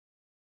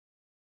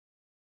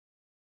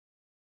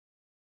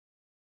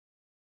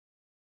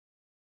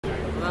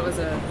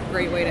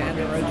great way to end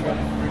a road trip.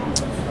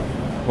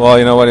 Well,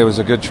 you know what? It was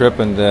a good trip,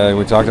 and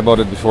we talked about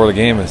it before the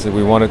game. I said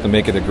we wanted to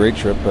make it a great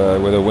trip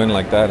with a win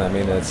like that. I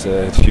mean, it's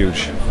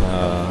huge.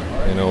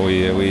 You know,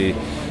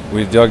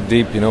 we dug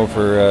deep, you know,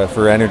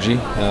 for energy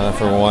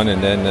for one,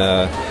 and then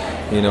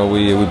you know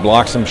we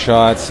blocked some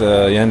shots.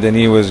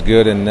 Yandini was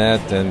good in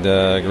net, and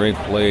great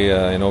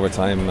play in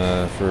overtime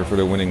for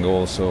the winning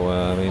goal. So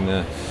I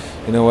mean.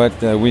 You know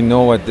what? We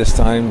know at this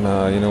time,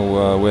 you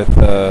know, with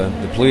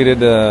depleted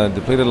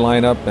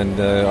lineup and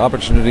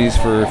opportunities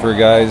for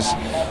guys,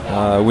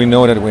 we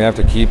know that we have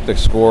to keep the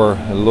score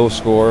a low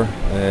score,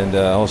 and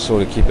also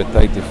to keep it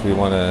tight if we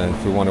want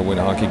to win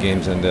hockey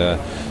games. And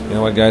you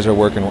know what? Guys are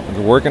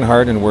working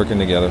hard and working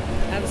together.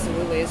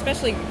 Absolutely,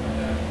 especially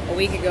a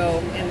week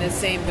ago in this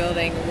same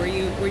building. Were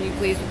you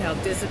pleased with how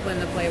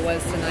disciplined the play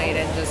was tonight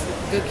and just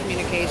good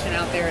communication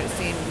out there? It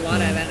seemed a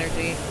lot of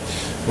energy.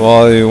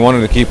 Well, one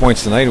of the key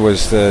points tonight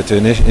was to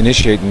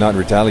initiate and not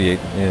retaliate,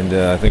 and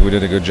I think we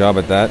did a good job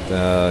at that.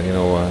 You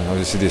know,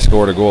 obviously they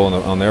scored a goal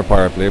on their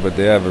power play, but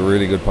they have a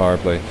really good power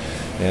play.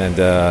 And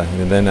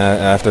then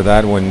after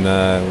that, when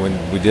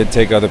we did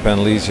take other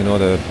penalties, you know,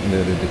 the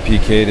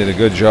PK did a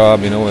good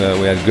job. You know,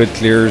 we had good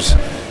clears,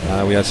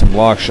 we had some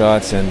block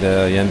shots, and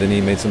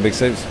Yandini made some big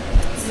saves.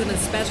 This is an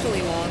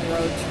especially long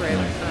road trip.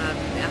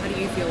 How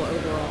do you feel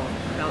overall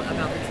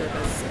about the trip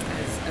as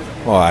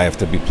well, I have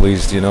to be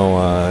pleased, you know,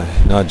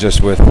 not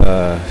just with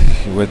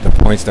the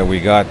points that we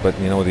got, but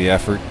you know, the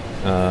effort,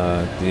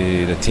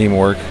 the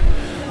teamwork,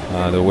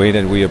 the way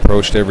that we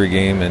approached every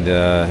game, and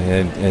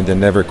the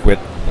never quit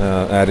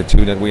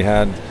attitude that we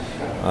had.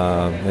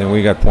 And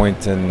we got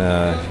points in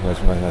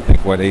I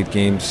think 8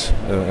 games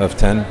of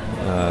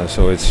 10,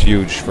 so it's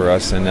huge for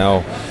us. And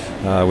now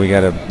we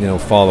got to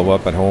follow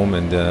up at home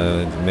and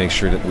make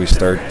sure that we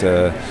start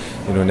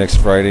next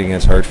Friday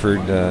against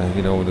Hartford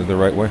the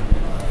right way.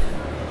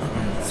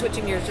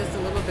 Switching gears just a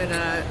little bit,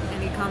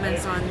 any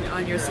comments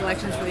on your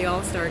selections for the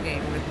All-Star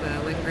game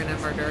with Lindgren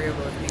and Barberio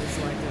both being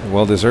selected?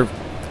 Well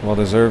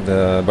deserved.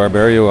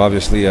 Barberio,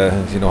 obviously,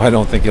 I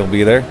don't think he'll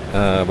be there,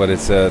 but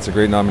it's a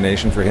great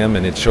nomination for him,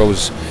 and it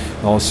shows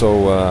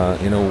also,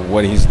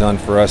 what he's done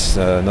for us,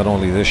 not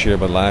only this year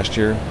but last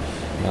year.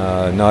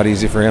 Not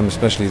easy for him,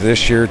 especially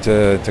this year,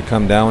 to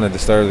come down at the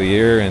start of the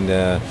year,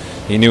 and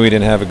he knew he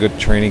didn't have a good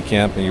training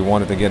camp, and he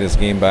wanted to get his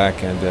game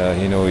back, and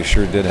he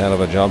sure did a hell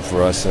of a job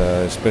for us,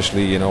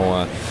 especially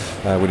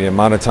with the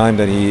amount of time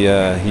that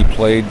he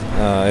played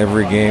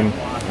every game.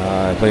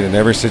 Played in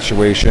every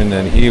situation,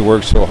 and he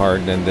worked so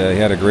hard, and he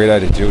had a great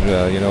attitude.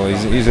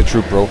 He's a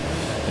true pro,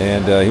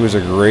 and he was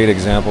a great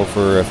example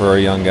for our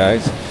young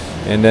guys.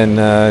 And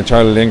then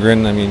Charlie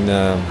Lindgren, I mean,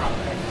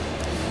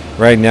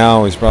 right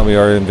now he's probably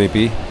our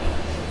MVP.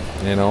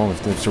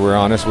 If we're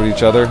honest with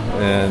each other,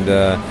 and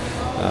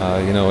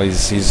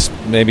he's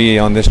maybe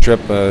on this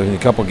trip a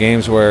couple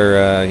games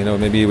where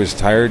maybe he was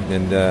tired,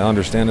 and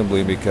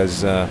understandably,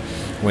 because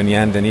when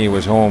Yandini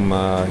was home,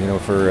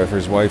 for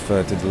his wife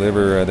to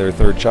deliver their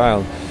third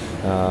child,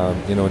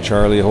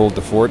 Charlie held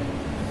the fort,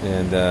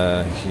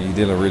 and he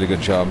did a really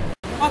good job.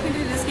 Walking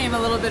through this game a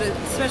little bit,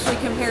 especially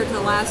compared to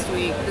last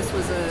week, this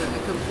was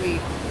a complete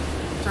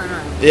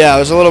turnaround. Yeah, it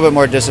was a little bit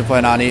more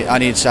discipline on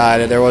each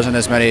side. There wasn't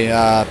as many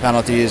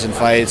penalties and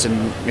fights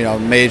and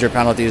major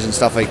penalties and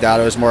stuff like that.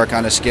 It was more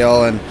kind of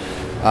skill and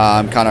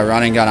kind of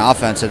running gun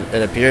offense.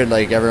 It appeared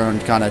like everyone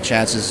kind of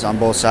chances on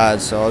both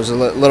sides, so it was a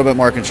little bit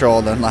more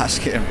controlled than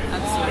last game.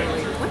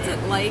 Absolutely. What's it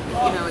like,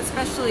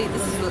 especially,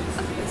 this is an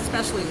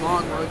especially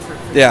long road trip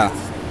for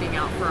being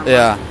out for a month.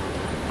 Yeah.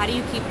 How do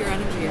you keep your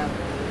energy up?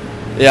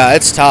 Yeah,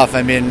 it's tough.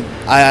 I mean,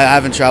 I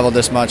haven't traveled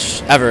this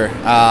much ever,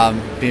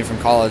 being from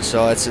college,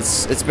 so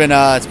it's been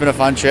a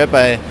fun trip.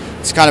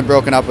 It's kind of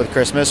broken up with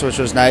Christmas, which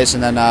was nice,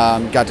 and then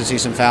got to see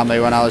some family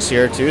when I was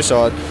here too.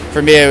 So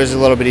for me, it was a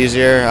little bit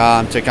easier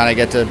to kind of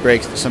get to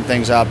break some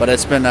things up. But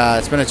it's been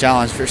a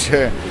challenge for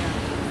sure.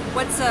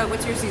 What's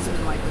your season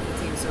been like with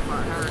the team so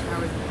far?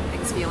 How are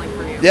things feeling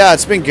for you? Yeah,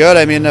 it's been good.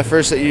 I mean, the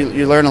first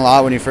you learn a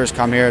lot when you first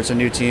come here. It's a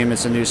new team,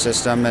 it's a new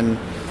system, and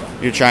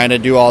you're trying to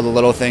do all the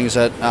little things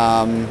that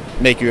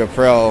make you a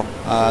pro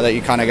that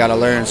you kind of got to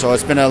learn. So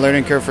it's been a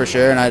learning curve for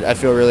sure, and I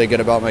feel really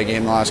good about my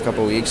game the last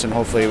couple of weeks, and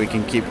hopefully we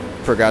can keep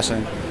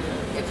progressing.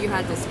 If you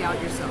had to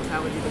scout yourself,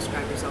 how would you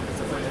describe yourself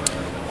as a player?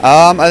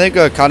 I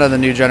think kind of the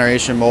new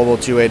generation mobile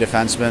two-way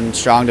defenseman,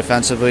 strong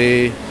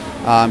defensively,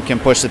 can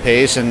push the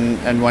pace,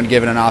 and when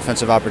given an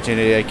offensive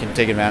opportunity, I can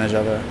take advantage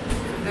of it.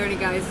 Are there any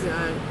guys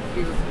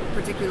you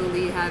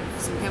particularly have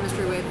some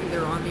chemistry with,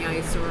 either on the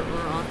ice or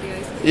off the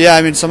ice? Yeah,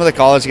 I mean, some of the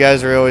college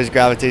guys are always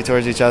gravitate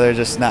towards each other.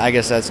 I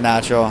guess that's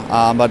natural.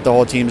 But the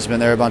whole team's been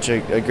there, a bunch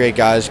of great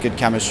guys, good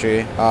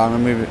chemistry,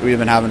 and we've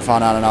been having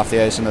fun on and off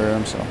the ice in the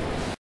room. So.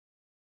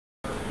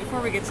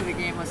 Before we get to the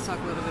game, let's talk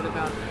a little bit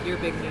about your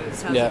big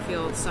news. How does it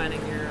feel signing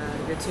your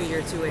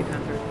 2-year two-way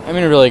contract? I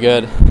mean, really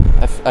good.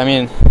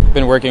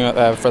 Been working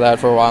for that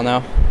for a while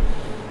now.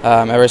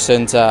 Ever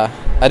since I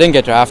didn't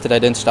get drafted, I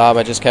didn't stop.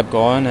 I just kept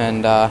going,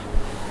 and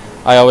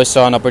I always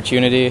saw an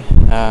opportunity.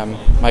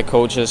 My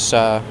coaches,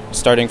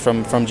 starting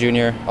from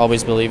junior,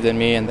 always believed in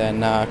me, and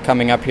then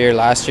coming up here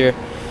last year,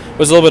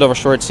 was a little bit of a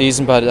short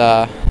season,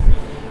 but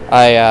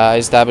I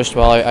established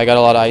well. I got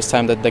a lot of ice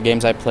time the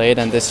games I played,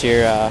 and this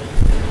year,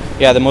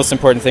 the most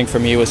important thing for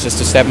me was just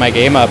to step my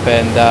game up,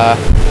 and I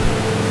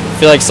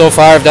feel like so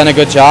far I've done a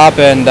good job,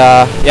 and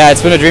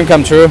it's been a dream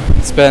come true.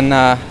 It's been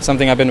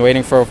something I've been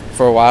waiting for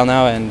a while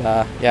now, and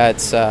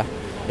it's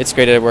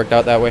great that it worked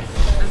out that way.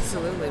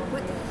 Absolutely.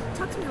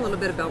 Talk to me a little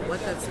bit about what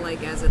that's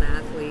like as an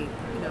athlete.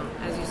 You know,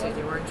 as you said,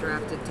 you weren't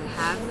drafted, to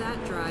have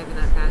that drive and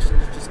that passion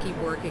to just keep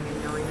working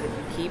and knowing that if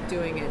you keep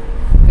doing it,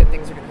 good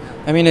things are going to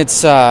happen. I mean,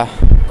 it's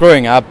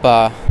growing up.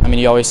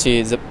 You always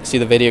see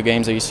the video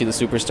games, or you see the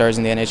superstars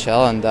in the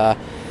NHL, and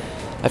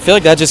I feel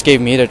like that just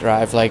gave me the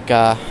drive. Like,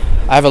 I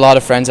have a lot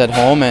of friends at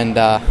home, and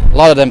a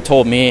lot of them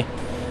told me,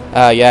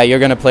 you're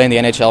going to play in the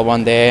NHL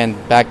one day. And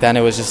back then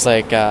it was just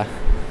like,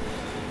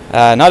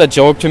 not a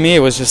joke to me. It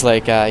was just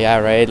like, yeah,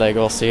 right, like,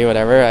 we'll see,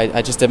 whatever.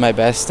 I just did my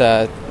best,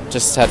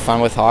 just had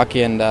fun with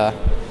hockey. And,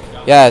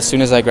 as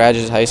soon as I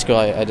graduated high school,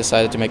 I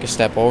decided to make a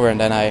step over. And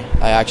then I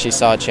actually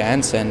saw a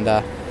chance. And,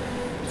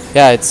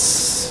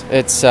 it's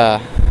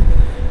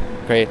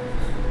great.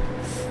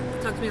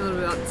 Talk to me a little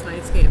bit about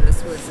tonight's game.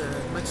 This was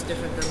much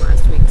different than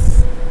last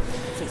week's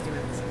 60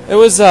 minutes. It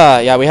was,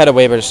 we had a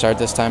way better start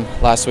this time.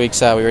 Last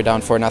week's we were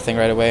down 4-0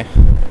 right away.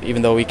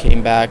 Even though we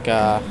came back,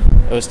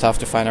 it was tough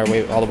to find our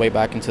way all the way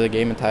back into the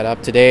game and tied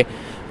up. Today,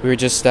 we were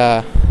just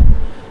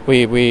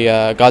we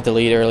got the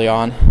lead early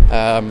on,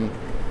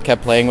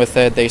 kept playing with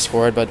it. They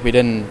scored, but we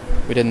didn't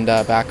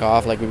back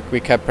off. Like, we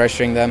kept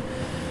pressuring them,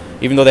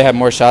 even though they had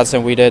more shots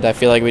than we did. I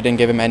feel like we didn't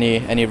give them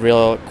any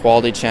real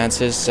quality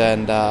chances.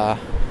 And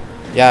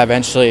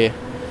eventually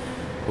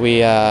we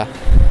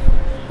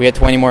had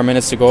 20 more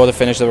minutes to go to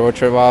finish the road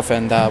trip off,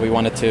 and we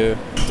wanted to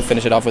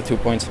finish it off with 2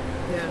 points.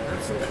 Yeah,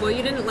 absolutely. Well,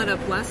 you didn't let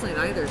up last night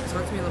either.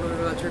 Talk to me a little bit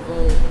about your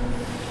goal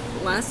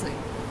last night.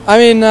 I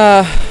mean,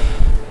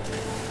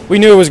 we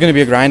knew it was going to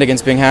be a grind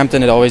against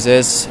Binghamton. It always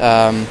is.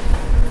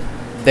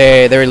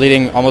 They were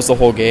leading almost the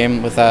whole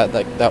game with that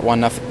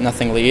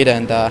 1-0 lead,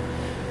 and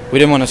we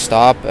didn't want to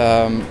stop.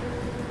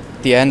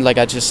 The end, like,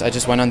 I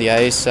just went on the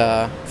ice.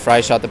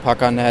 Fry shot the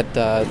puck on net.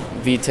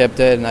 V tipped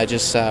it, and I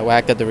just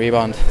whacked at the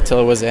rebound till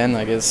it was in.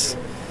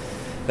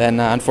 Then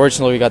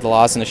unfortunately we got the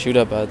loss in the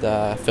shootout, but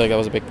I feel like that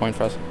was a big point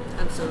for us.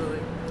 Absolutely.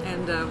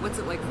 And what's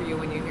it like for you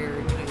when you hear,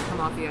 you come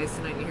off the ice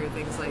tonight and you hear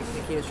things like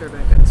Nikita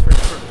Sherbak got his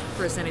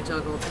first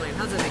NHL goal tonight?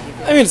 How does that make you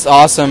feel? I mean, it's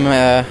awesome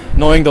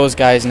knowing those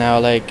guys now.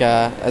 Like,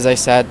 as I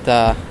said,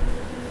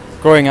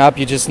 growing up,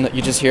 you just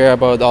hear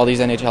about all these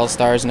NHL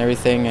stars and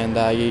everything, and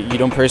you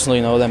don't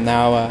personally know them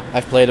now.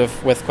 I've played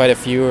with quite a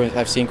few.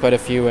 I've seen quite a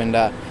few, and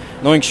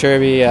knowing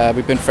Sherby,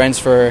 we've been friends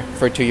for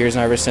 2 years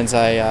now, ever since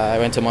I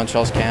went to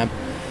Montreal's camp.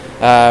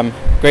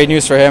 Great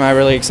news for him. I'm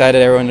really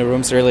excited. Everyone in the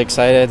room's really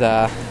excited.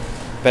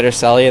 Better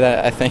Sally,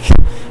 that I think.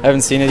 I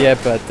haven't seen it yet,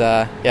 but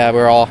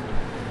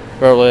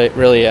we're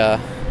really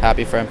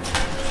happy for him.